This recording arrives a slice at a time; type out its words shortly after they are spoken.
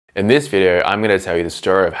In this video, I'm going to tell you the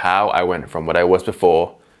story of how I went from what I was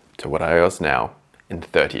before to what I was now in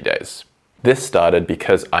 30 days. This started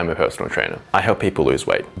because I'm a personal trainer. I help people lose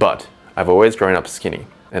weight, but I've always grown up skinny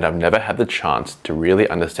and I've never had the chance to really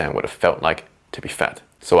understand what it felt like to be fat.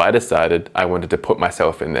 So I decided I wanted to put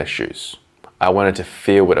myself in their shoes. I wanted to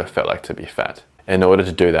feel what it felt like to be fat. In order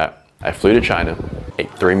to do that, I flew to China,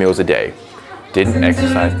 ate 3 meals a day, didn't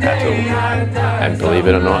exercise at all, and believe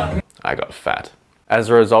it or not, I got fat. As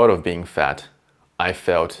a result of being fat, I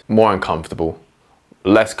felt more uncomfortable,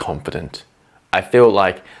 less confident. I feel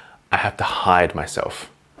like I have to hide myself.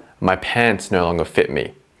 My pants no longer fit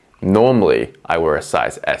me. Normally, I wear a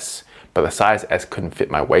size S, but the size S couldn't fit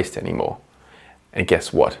my waist anymore. And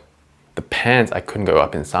guess what? The pants, I couldn't go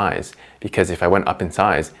up in size because if I went up in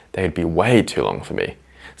size, they'd be way too long for me.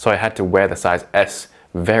 So I had to wear the size S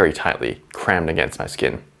very tightly, crammed against my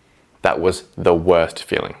skin. That was the worst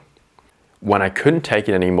feeling. When I couldn't take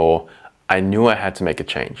it anymore, I knew I had to make a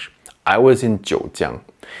change. I was in Jiujiang.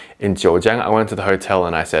 In Jiujiang, I went to the hotel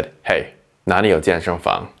and I said, "Hey, 哪里有健身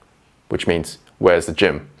房?" which means, where's the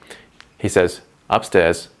gym? He says,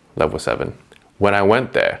 upstairs, level 7. When I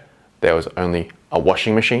went there, there was only a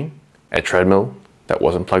washing machine, a treadmill that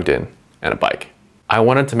wasn't plugged in, and a bike. I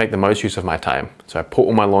wanted to make the most use of my time, so I put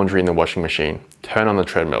all my laundry in the washing machine, turned on the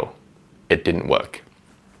treadmill. It didn't work.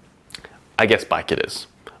 I guess bike it is.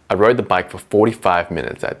 I rode the bike for 45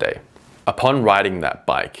 minutes that day. Upon riding that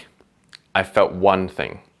bike, I felt one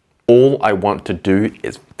thing. All I want to do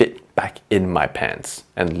is fit back in my pants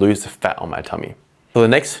and lose the fat on my tummy. For the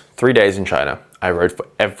next 3 days in China, I rode for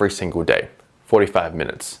every single day, 45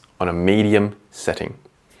 minutes, on a medium setting.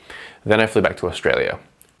 Then I flew back to Australia.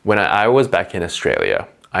 When I was back in Australia,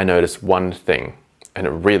 I noticed one thing, and it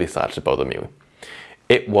really started to bother me.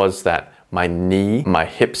 It was that my knee, my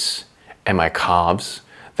hips, and my calves,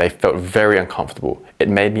 they felt very uncomfortable. It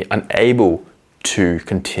made me unable to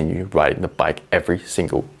continue riding the bike every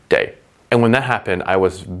single day. And when that happened, I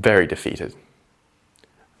was very defeated.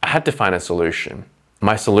 I had to find a solution.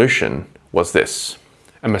 My solution was this,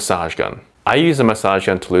 a massage gun. I use a massage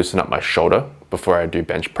gun to loosen up my shoulder before I do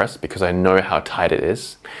bench press because I know how tight it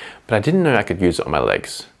is, but I didn't know I could use it on my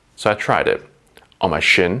legs. So I tried it on my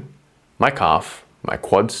shin, my calf, my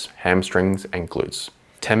quads, hamstrings, and glutes.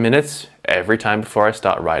 10 minutes every time before I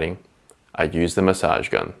start riding, I use the massage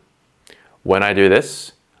gun. When I do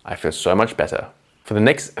this, I feel so much better. For the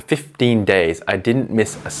next 15 days, I didn't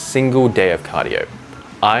miss a single day of cardio.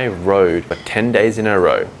 I rode for 10 days in a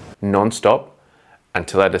row, non-stop,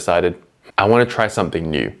 until I decided I want to try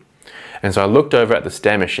something new. And so I looked over at the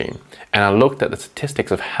stair machine and I looked at the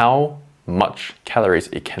statistics of how much calories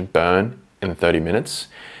it can burn in 30 minutes.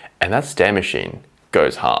 And that stair machine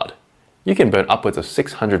goes hard. You can burn upwards of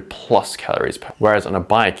 600 plus calories, whereas on a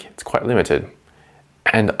bike, it's quite limited.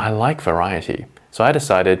 And I like variety. So I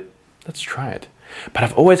decided, let's try it. But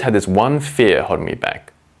I've always had this one fear holding me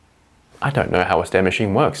back. I don't know how a stair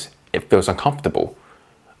machine works. It feels uncomfortable.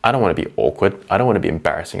 I don't want to be awkward. I don't want to be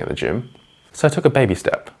embarrassing at the gym. So I took a baby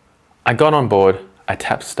step. I got on board, I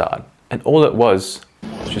tapped start, and all it was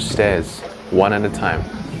just stairs, one at a time.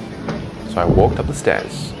 So I walked up the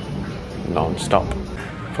stairs, non-stop,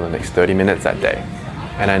 for the next 30 minutes that day.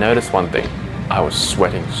 And I noticed one thing, I was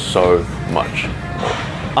sweating so much.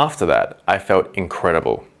 After that, I felt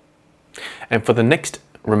incredible. And for the next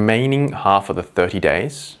remaining half of the 30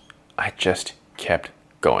 days, I just kept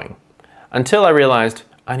going. Until I realized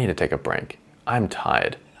I need to take a break. I'm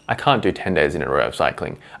tired. I can't do 10 days in a row of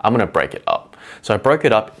cycling. I'm gonna break it up. So I broke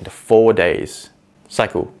it up into 4 days.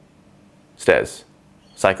 Cycle, stairs,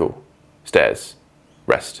 cycle, stairs,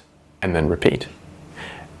 rest, and then repeat.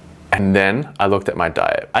 And then I looked at my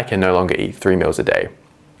diet. I can no longer eat 3 meals a day.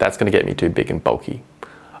 That's gonna get me too big and bulky.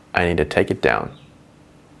 I need to take it down.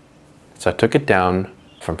 So I took it down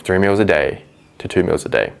from 3 meals a day to 2 meals a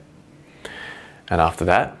day. And after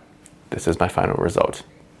that, this is my final result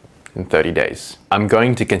in 30 days. I'm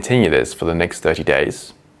going to continue this for the next 30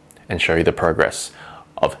 days and show you the progress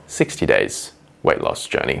of 60 days weight loss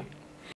journey.